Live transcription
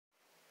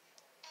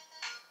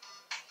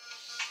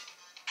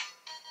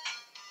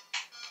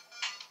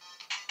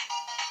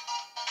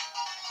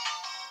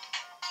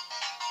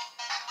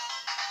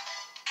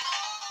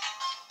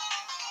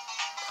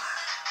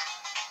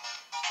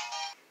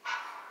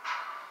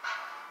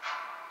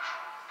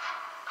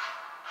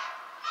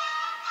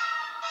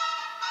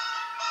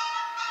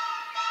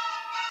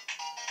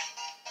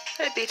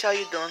Hey Peach, how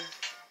you doing?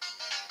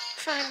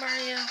 Fine,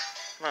 Mario.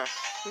 Oh,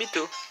 me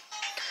too.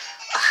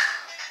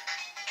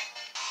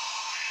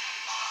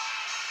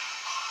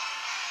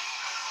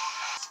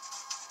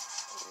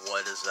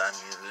 What is that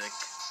music?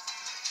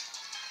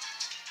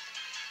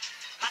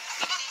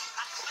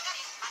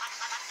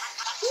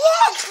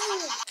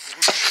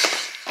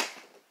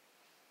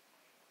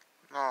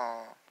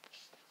 Oh,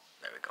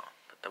 there we go.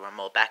 Put the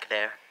remote back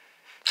there.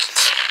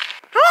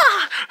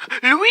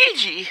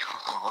 Luigi!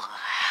 Oh,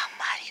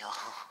 Mario.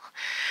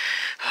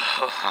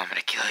 Oh, I'm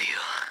gonna kill you.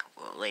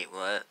 Well, wait,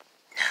 what?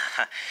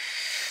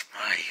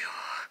 Mario,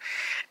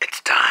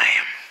 it's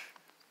time.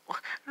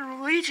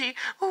 Luigi,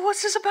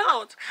 what's this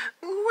about?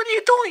 What are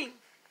you doing?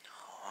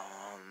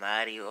 Oh,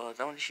 Mario,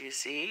 don't you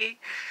see?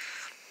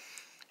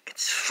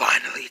 It's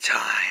finally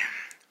time.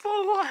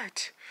 For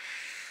what?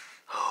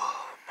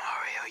 Oh,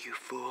 Mario, you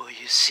fool,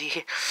 you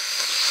see?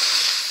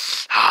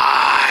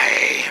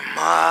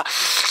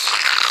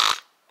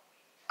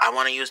 I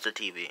want to use the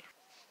TV.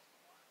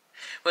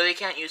 Well, you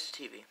can't use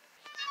the TV.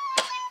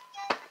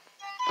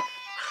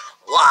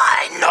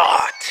 Why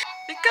not?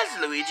 Because,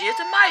 Luigi, it's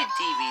my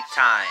TV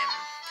time.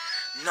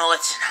 No,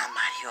 it's not,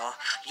 Mario.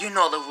 You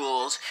know the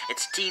rules.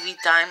 It's TV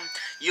time.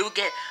 You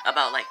get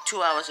about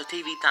 2 hours of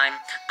TV time.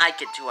 I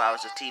get 2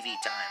 hours of TV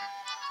time.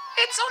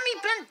 It's only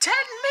been 10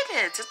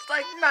 minutes. It's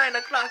 9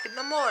 o'clock in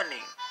the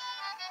morning.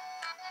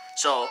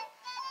 So,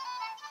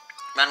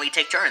 when we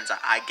take turns,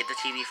 I get the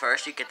TV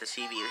first, you get the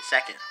TV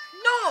second.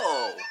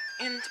 No!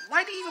 And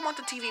why do you even want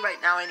the TV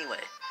right now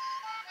anyway?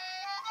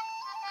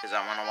 Because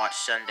I want to watch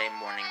Sunday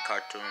morning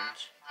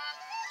cartoons.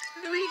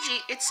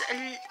 Luigi, it's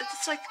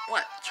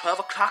 12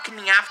 o'clock in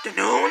the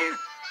afternoon?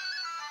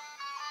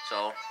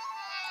 So,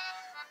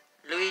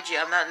 Luigi,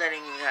 I'm not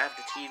letting you have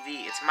the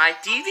TV. It's my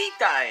TV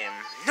time.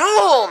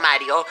 No,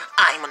 Mario,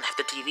 I'm gonna have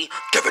the TV.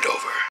 Give it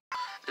over.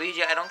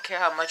 Luigi, I don't care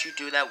how much you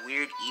do that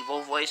weird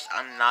evil voice.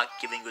 I'm not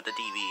giving you the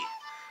TV.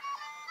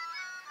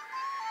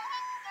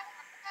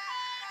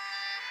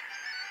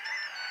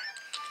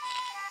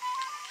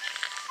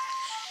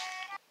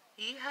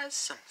 He has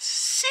some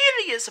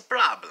serious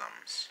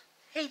problems.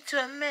 Hate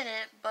to admit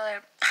it,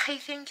 but I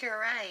think you're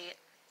right.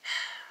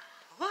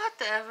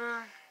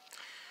 Whatever.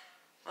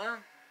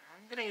 Well,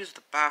 I'm gonna use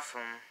the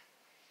bathroom.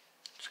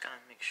 Just gotta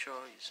make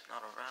sure he's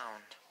not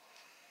around.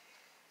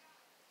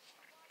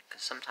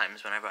 Because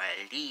sometimes whenever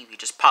I leave, he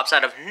just pops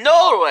out of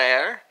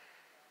nowhere.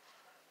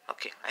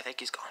 Okay, I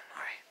think he's gone.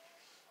 Alright.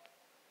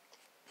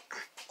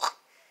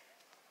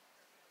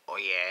 Oh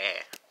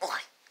yeah.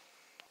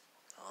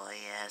 Oh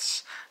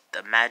yes.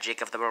 The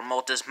magic of the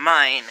remote is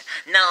mine.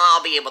 Now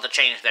I'll be able to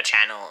change the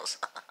channels.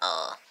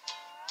 Oh,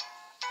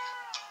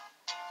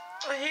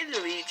 hey,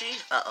 Luigi.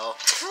 Uh-oh.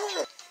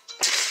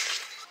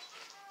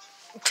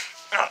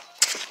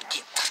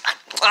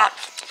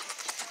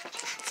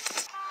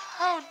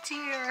 Oh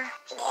dear.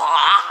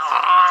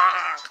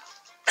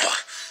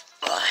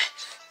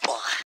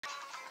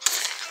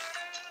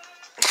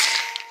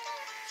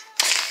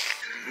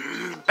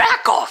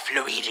 Back off,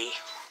 Luigi.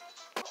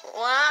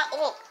 What?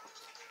 Oh.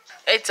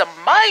 It's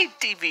my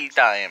TV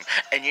time,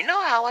 and you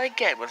know how I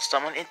get when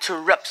someone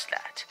interrupts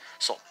that.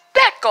 So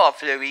back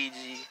off,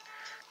 Luigi.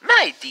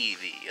 My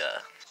TV,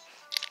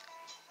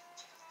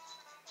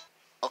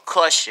 Of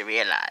course you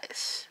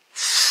realize.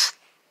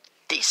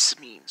 This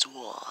means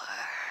war.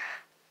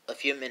 A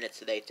few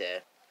minutes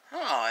later.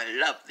 Oh, I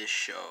love this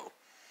show.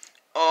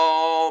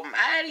 Oh,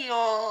 Mario.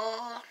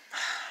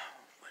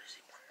 What does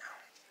he want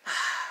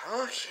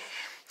now? Okay.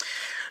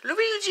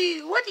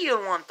 Luigi, what do you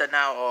want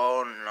now?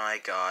 Oh my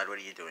god, what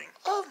are you doing?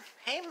 Oh,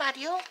 hey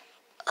Mario.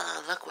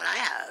 Look what I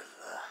have.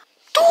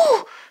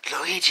 Oh,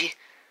 Luigi,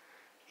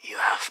 you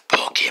have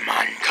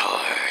Pokemon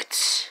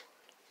cards.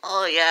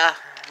 Oh, yeah.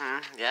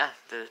 Yeah,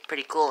 they're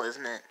pretty cool,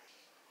 isn't it?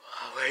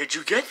 Where'd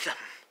you get them?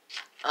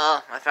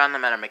 Oh, I found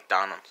them at a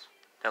McDonald's.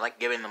 They're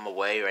giving them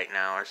away right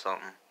now or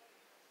something.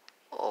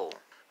 Oh,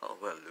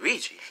 well,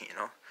 Luigi,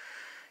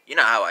 You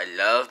know how I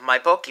love my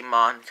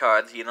Pokemon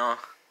cards,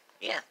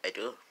 Yeah, I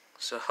do.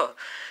 So,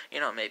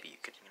 maybe you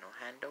could,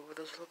 hand over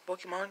those little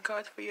Pokemon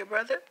cards for your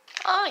brother?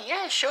 Oh,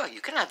 yeah, sure.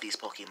 You can have these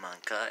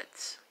Pokemon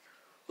cards.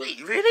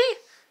 Wait, really?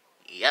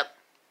 Yep.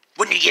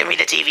 Wouldn't you give me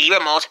the TV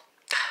remote?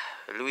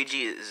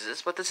 Luigi, is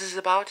this what this is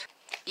about?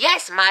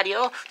 Yes,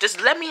 Mario.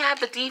 Just let me have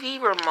the TV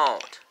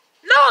remote.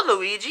 No,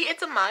 Luigi,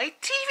 it's my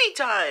TV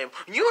time.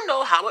 You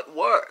know how it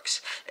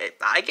works.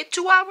 If I get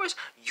 2 hours,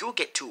 you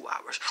get 2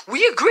 hours.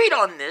 We agreed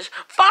on this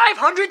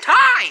 500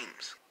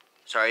 times.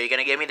 So are you going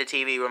to give me the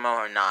TV remote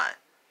or not?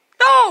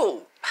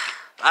 No!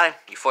 Fine,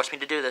 you forced me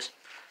to do this.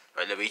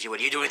 All right, Luigi,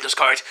 what are you doing with those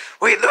cards?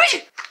 Wait,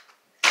 Luigi!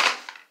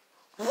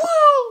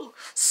 Woo!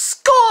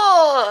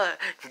 Score!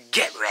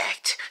 Get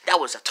wrecked. That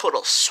was a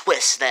total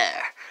Swiss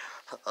there.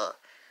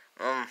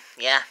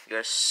 Yeah,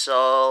 you're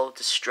so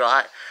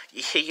distraught.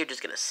 You're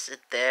just gonna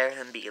sit there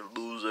and be a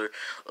loser.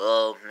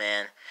 Oh,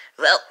 man.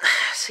 Well,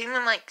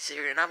 seeming like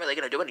you're not really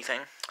gonna do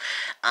anything,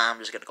 I'm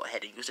just gonna go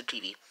ahead and use the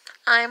TV.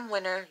 I'm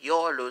winner,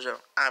 you're loser,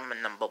 I'm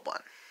number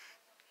one.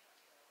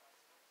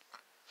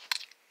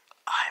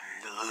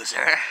 I'm the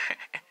loser.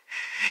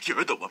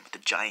 You're the one with the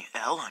giant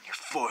L on your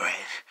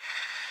forehead.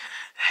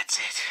 That's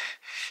it.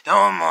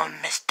 No more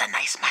Mr.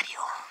 Nice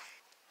Mario.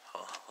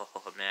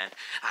 Oh, man.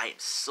 I am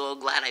so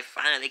glad I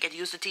finally get to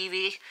use the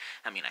TV.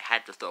 I mean, I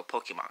had to throw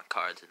Pokemon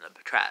cards in the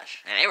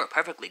trash. And they were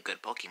perfectly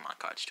good Pokemon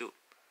cards, too.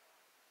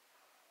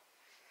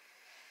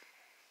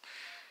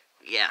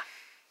 Yeah.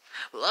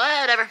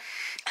 Whatever.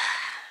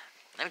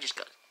 Let me just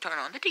go turn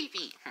on the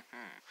TV.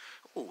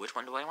 Ooh, which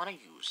one do I want to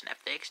use?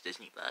 Netflix,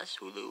 Disney Plus,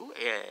 Hulu,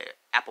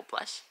 Apple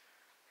Plus?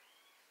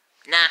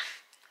 Nah.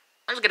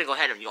 I'm just gonna go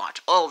ahead and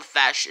watch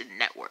old-fashioned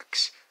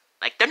networks.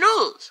 Like the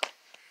news.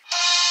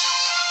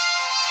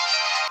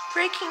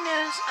 Breaking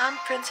news, I'm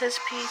Princess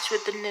Peach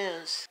with the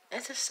news.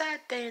 It's a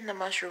sad day in the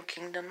Mushroom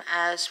Kingdom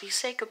as we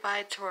say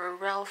goodbye to our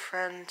real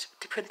friend,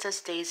 Princess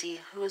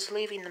Daisy, who is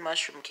leaving the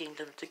Mushroom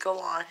Kingdom to go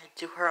on and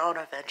do her own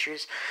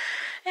adventures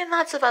and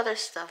lots of other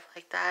stuff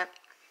like that.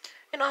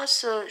 And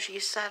also, she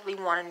sadly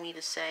wanted me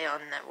to say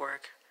on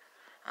network,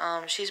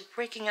 she's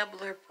breaking up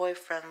with her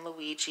boyfriend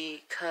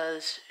Luigi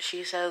because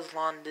she says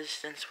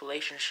long-distance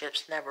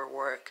relationships never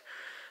work.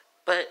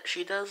 But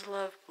she does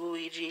love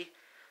Luigi,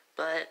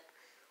 but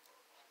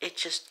it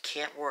just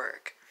can't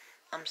work.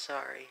 I'm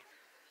sorry.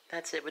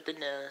 That's it with the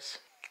news.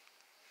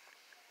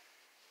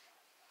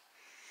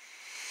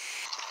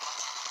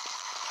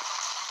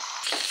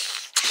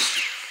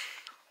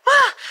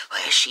 Ah,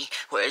 where is she?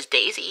 Where is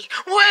Daisy?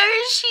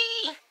 Where is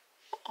she?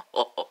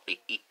 Oh,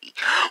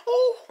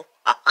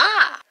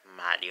 aha!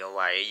 Mario,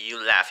 why are you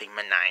laughing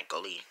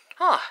maniacally?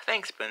 Oh,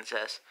 thanks,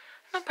 Princess.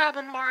 No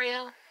problem,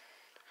 Mario.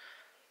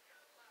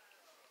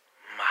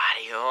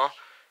 Mario,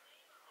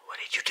 what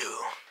did you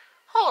do?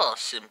 Oh,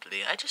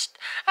 simply, I just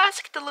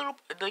asked did a little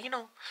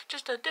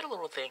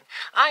thing.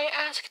 I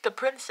asked the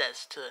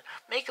princess to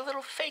make a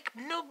little fake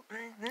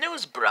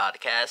news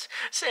broadcast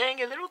saying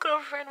your little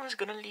girlfriend was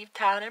gonna leave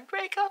town and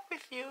break up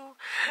with you.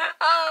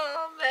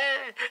 Oh,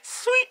 man,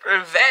 sweet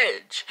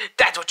revenge.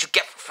 That's what you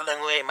get for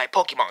filling away my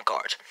Pokemon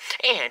cards.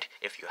 And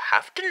if you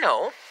have to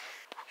know...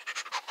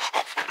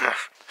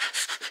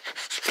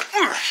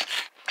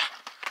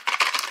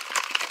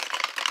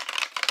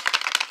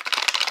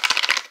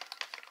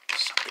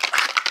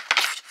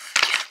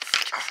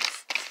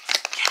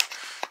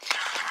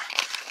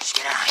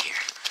 Get out of here.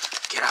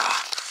 Get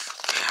out.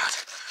 Get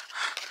out.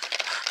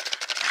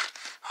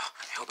 Oh, I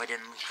hope I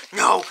didn't...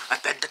 No! I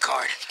bent the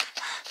card.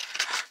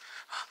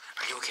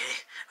 Are you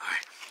okay?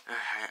 Alright.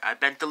 I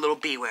bent the little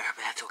Beware,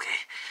 but that's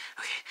okay.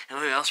 Okay. And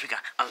what else we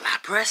got? A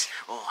Lapras?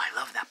 Oh, I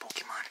love that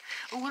Pokemon.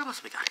 Oh, what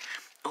else we got?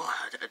 Oh,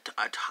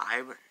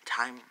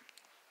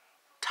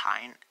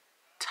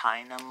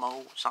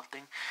 Tynamo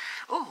something.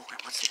 Oh,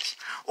 and what's this?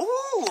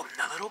 Oh,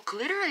 a little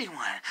glittery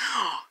one.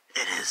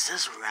 It is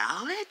this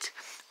Rowlet?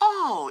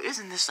 Oh,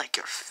 isn't this like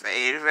your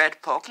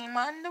favorite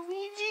Pokemon,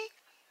 Luigi?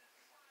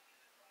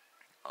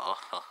 Oh,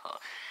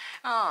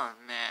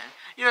 man.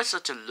 You're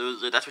such a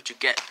loser. That's what you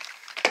get.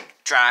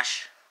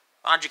 Trash.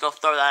 Why don't you go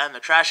throw that in the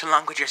trash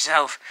along with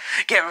yourself?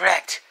 Get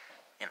wrecked.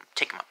 And I'm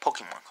taking my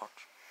Pokemon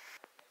cards.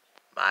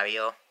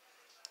 Mario,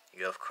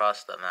 you have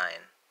crossed the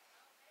line.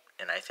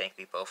 And I think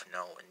we both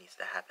know what needs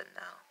to happen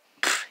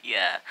now.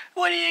 Yeah.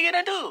 What are you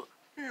gonna do?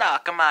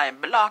 Knock my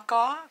block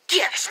off?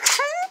 Yes.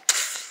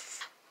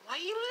 Why,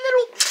 you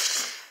little...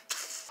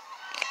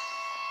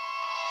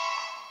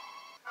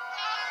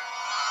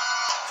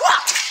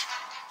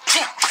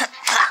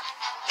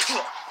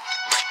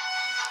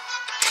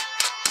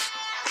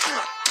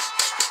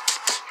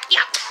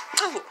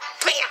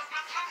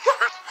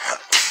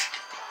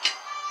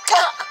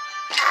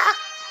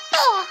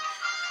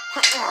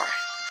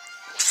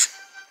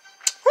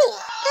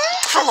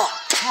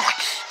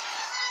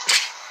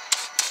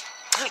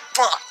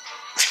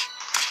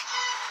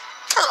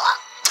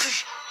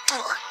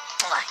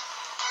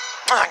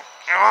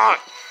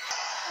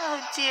 Oh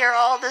dear,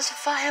 all this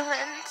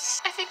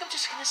violence. I think I'm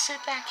just gonna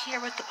sit back here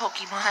with the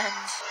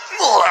Pokemons.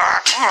 Oh,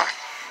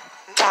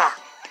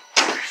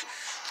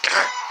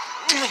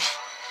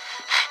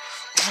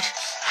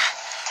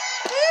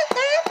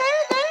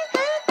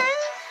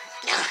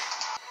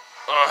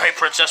 hey,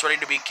 Princess, ready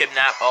to be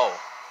kidnapped? Oh,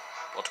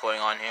 what's going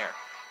on here?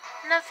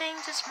 Nothing,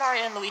 just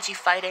Mario and Luigi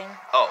fighting.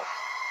 Oh,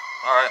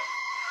 alright.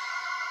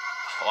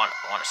 I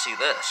want to see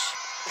this.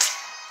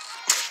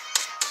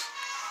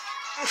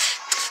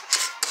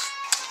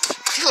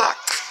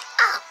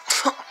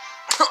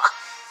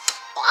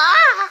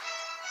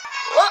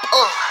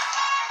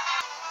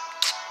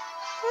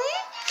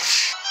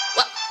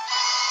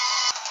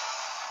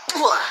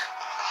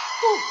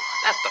 Ooh,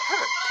 that's the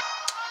hurt.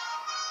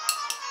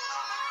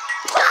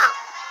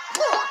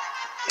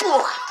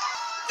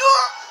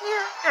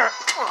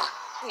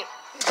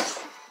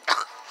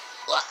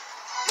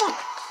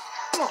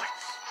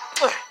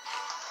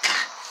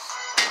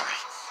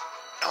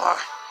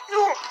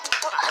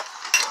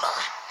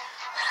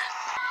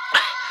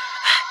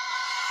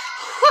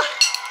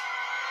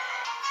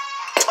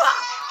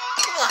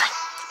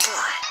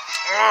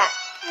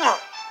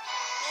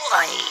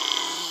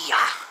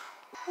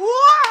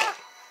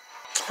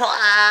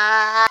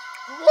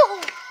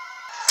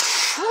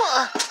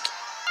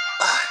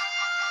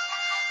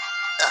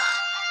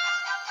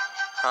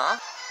 huh?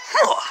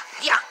 Oh,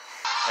 yeah.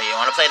 Oh, you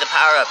want to play the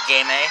power-up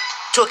game, eh?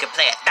 Two can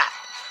play at that.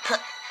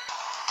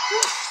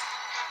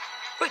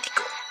 Pretty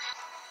cool.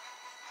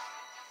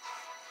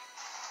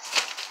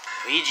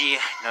 Luigi,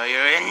 I know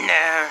you're in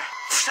there.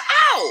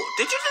 Ow!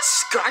 Did you just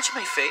scratch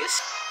my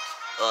face?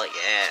 Oh,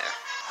 yeah.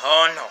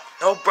 Oh, no.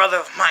 No brother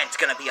of mine's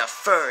gonna be a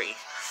furry.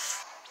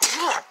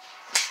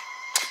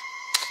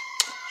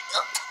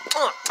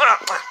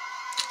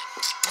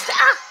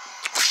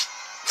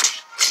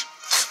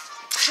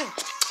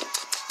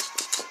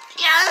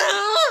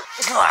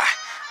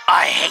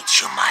 I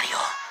hate you, Mario.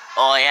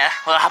 Oh, yeah?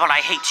 Well, how about I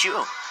hate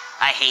you?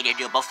 I hated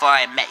you before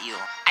I met you.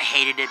 I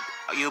hated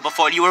you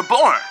before you were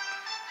born.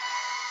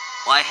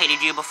 Well, I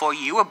hated you before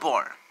you were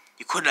born.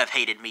 You couldn't have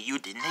hated me. You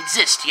didn't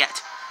exist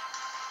yet.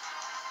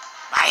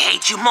 I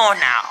hate you more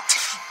now.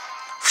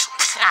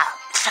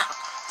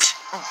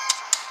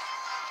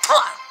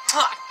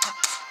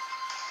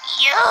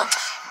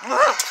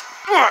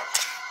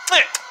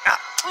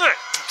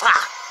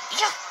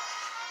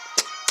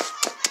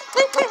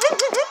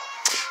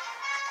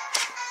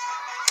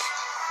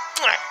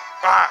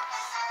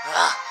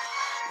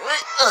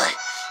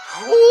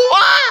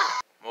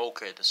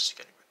 Okay, this is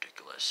getting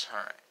ridiculous.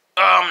 Alright.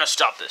 I'm gonna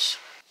stop this.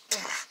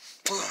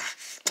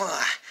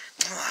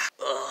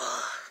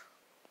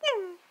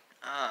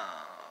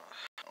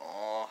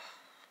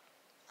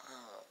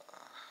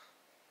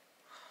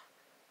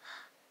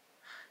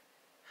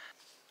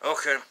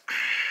 Okay.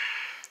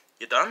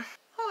 You done?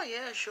 Oh,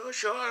 yeah, sure.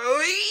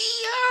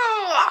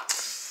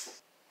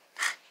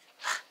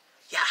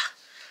 Yeah.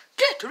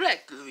 Get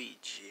wrecked,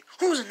 Luigi.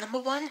 Who's a number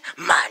one?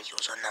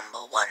 Mario's a number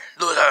one.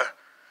 Loser.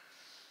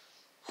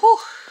 Whew.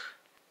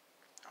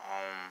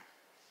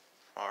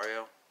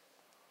 Mario?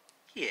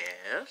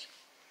 Yes?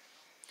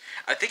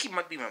 I think he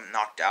might be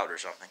knocked out or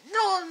something.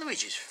 No,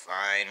 Luigi's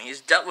fine.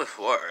 He's dealt with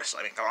worse.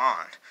 I mean, come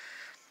on.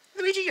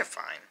 Luigi, you're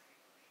fine.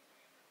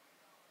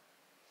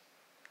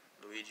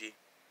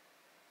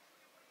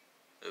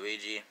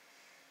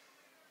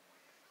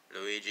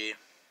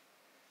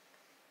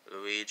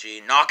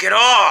 Luigi, knock it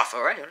off!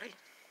 Alright.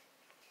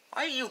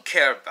 Why do you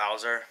care,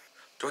 Bowser?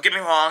 Don't get me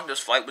wrong, this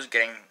fight was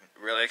getting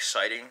really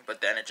exciting,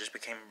 but then it just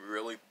became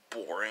really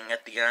boring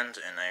at the end,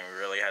 and I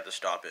really had to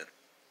stop it.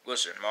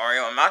 Listen,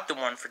 Mario, I'm not the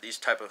one for these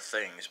type of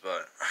things,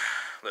 but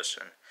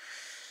listen,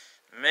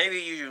 maybe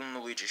you and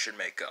Luigi should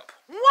make up.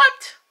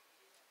 What?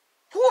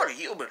 Who are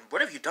you, and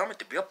what have you done with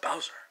the real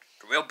Bowser?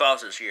 The real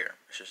Bowser's here.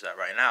 It's just that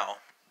right now,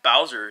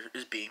 Bowser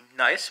is being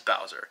nice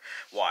Bowser.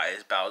 Why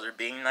is Bowser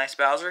being nice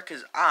Bowser?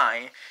 Because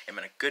I am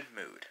in a good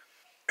mood.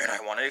 And I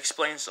want to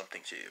explain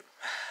something to you.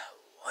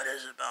 What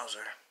is it,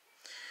 Bowser?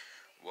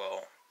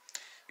 Well,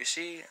 you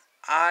see,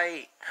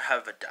 I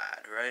have a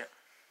dad, right?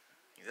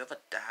 You have a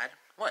dad?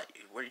 What?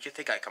 Where did you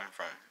think I come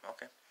from?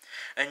 Okay.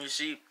 And you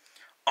see,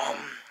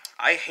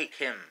 I hate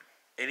him,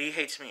 and he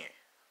hates me.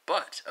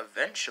 But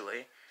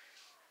eventually,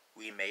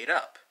 we made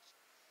up.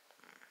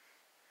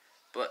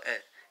 But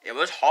it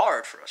was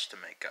hard for us to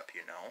make up,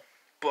 you know.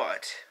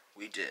 But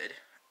we did,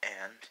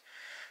 and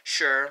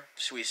sure,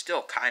 so we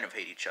still kind of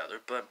hate each other,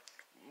 but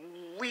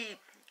we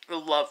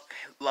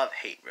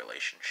love-hate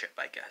relationship,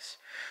 I guess.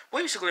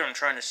 Basically, what I'm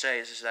trying to say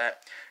is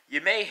that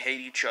you may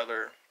hate each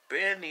other, but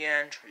in the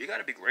end, you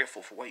gotta be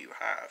grateful for what you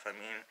have. I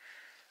mean,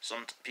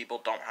 some people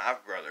don't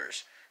have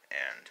brothers,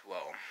 and,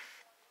 well,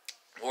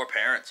 or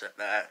parents at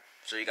that.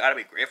 So you gotta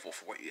be grateful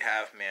for what you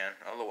have, man.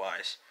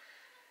 Otherwise,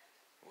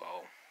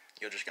 well,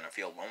 you're just gonna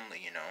feel lonely,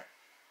 you know.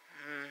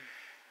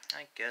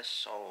 I guess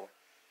so.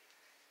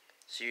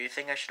 So you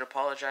think I should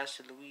apologize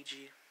to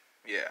Luigi?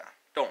 Yeah,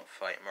 don't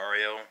fight,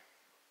 Mario.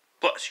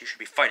 Plus, you should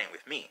be fighting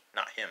with me,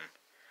 not him.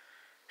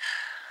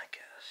 I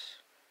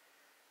guess.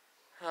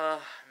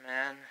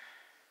 Man.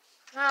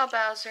 Wow,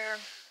 Bowser.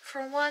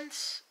 For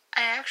once,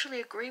 I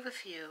actually agree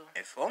with you.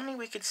 If only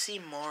we could see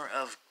more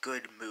of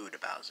good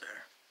mood,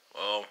 Bowser.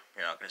 Well,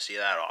 you're not gonna see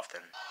that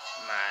often.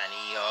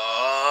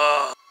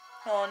 Mario!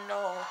 Oh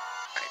no.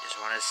 I just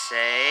want to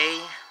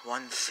say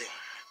one thing.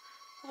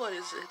 What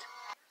is it?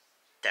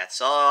 That's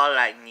all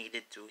I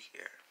needed to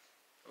hear.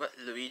 What,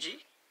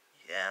 Luigi?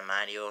 Yeah,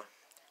 Mario.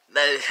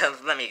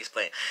 Let me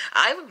explain.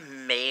 I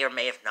may or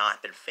may have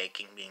not been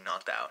faking being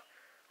knocked out.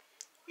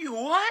 You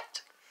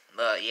what?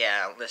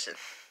 Yeah, listen.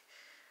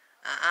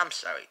 I'm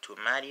sorry too,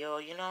 Mario,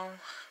 you know.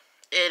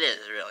 It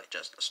is really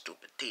just a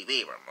stupid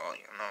TV remote,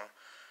 you know.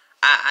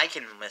 I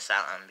can miss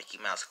out on Mickey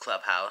Mouse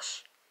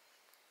Clubhouse.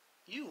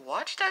 You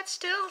watch that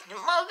still?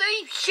 Well,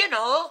 you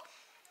know,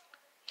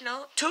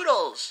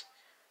 Toodles,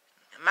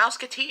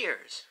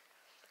 Mouseketeers.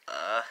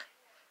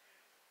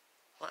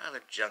 What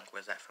other junk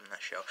was that from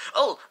that show?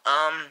 Oh,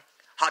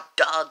 hot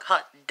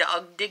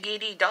dog,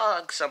 diggity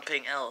dog,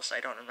 something else.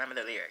 I don't remember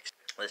the lyrics.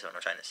 Listen, what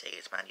I'm trying to say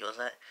is, Mario, is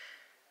that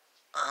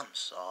I'm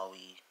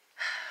sorry.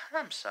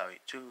 I'm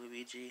sorry too,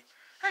 Luigi.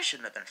 I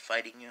shouldn't have been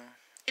fighting you.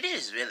 It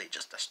is really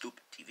just a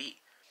stupid TV.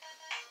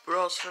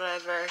 Bros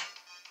forever.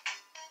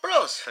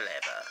 Bros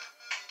forever.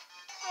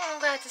 I'm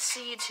glad to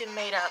see you two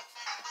made up.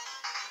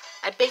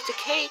 I baked a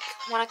cake.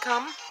 Wanna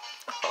come?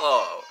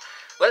 Oh,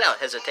 without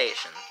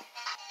hesitation.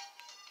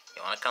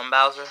 You wanna come,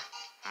 Bowser?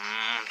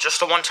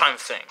 Just a one-time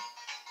thing.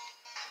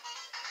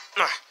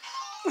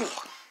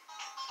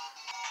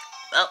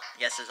 Well,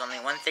 guess there's only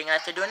one thing I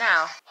have to do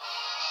now.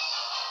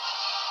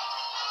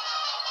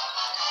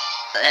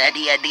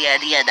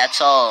 Dia,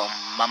 that's all,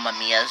 Mamma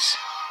Mia's.